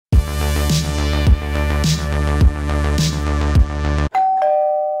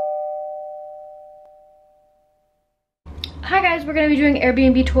guys, we're gonna be doing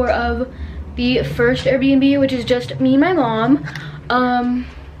Airbnb tour of the first Airbnb, which is just me and my mom.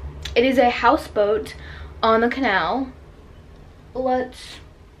 It is a houseboat on the canal. Let's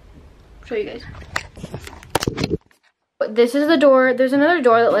show you guys. This is the door. There's another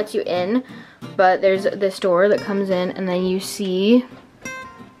door that lets you in, but there's this door that comes in, and then you see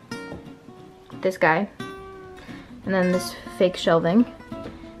this guy, and then this fake shelving.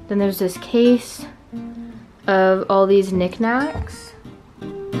 Then there's this case of all these knickknacks.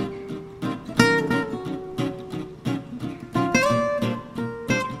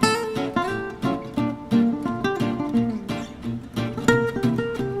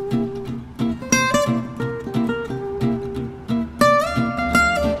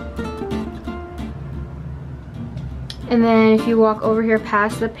 And then if you walk over here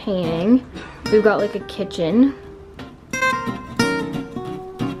past the painting, we've got like a kitchen.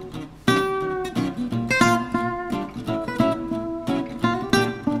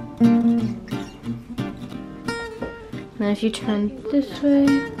 And then if you turn this way,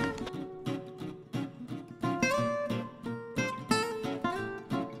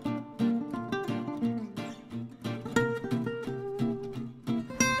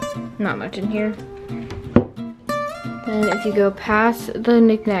 not much in here. And if you go past the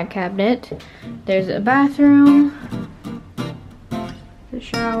knickknack cabinet, there's a bathroom, the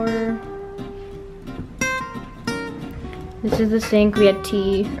shower. This is the sink. We had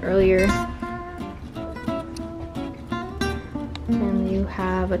tea earlier. And you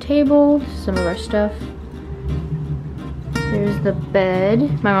have a table, some of our stuff. There's the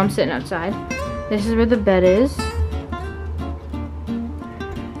bed. My mom's sitting outside. This is where the bed is.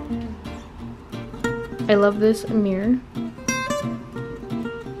 I love this mirror.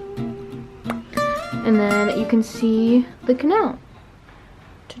 And then you can see the canal.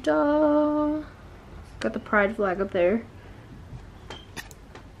 Ta-da! Got the pride flag up there.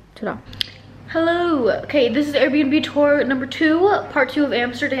 Ta-da. Hello! Okay, this is Airbnb tour number 2, part 2 of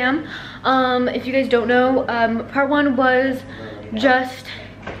Amsterdam. If you guys don't know, part 1 was just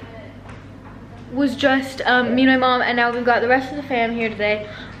me and my mom, and now we've got the rest of the fam here today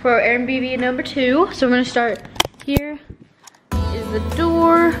for our Airbnb number 2. So we're gonna start here. Is the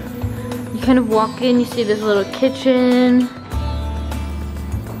door. You kind of walk in, you see this little kitchen.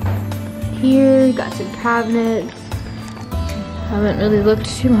 Here, you got some cabinets. Haven't really looked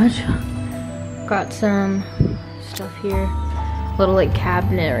too much. Got some stuff here. Little like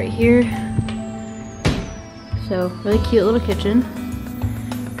cabinet right here. So really cute little kitchen.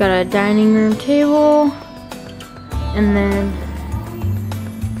 Got a dining room table. And then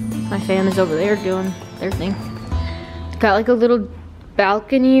my fam is over there doing their thing. Got like a little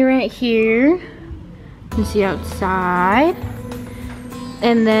balcony right here. You can see outside.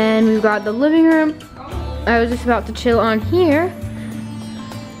 And then we've got the living room. I was just about to chill on here.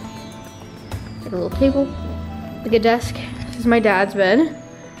 Got a little table, like a desk. This is my dad's bed.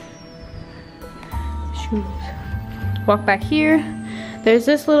 Shoes. Walk back here. There's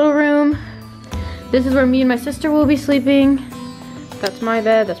this little room. This is where me and my sister will be sleeping. That's my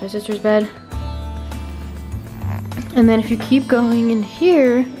bed, that's my sister's bed. And then if you keep going in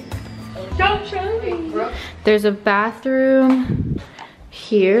here, there's a bathroom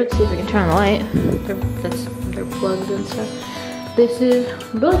here. Let's see if we can turn on the light. They're plugs and stuff. This is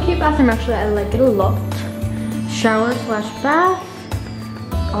a really cute bathroom, actually. I like it a lot. Shower slash bath.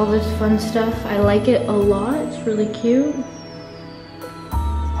 All this fun stuff. I like it a lot. It's really cute.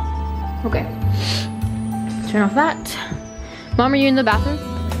 Okay. Turn off that. Mom, are you in the bathroom?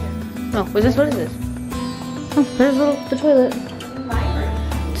 Oh, what is this? Oh, there's the toilet.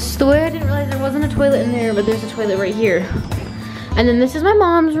 It's the way I didn't realize there wasn't a toilet in there, but there's a toilet right here. And then this is my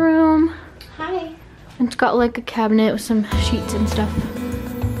mom's room. Hi. And it's got like a cabinet with some sheets and stuff.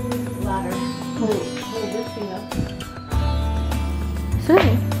 Ladder. Hold this thing up. So,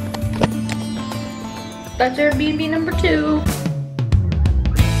 that's Airbnb number 2.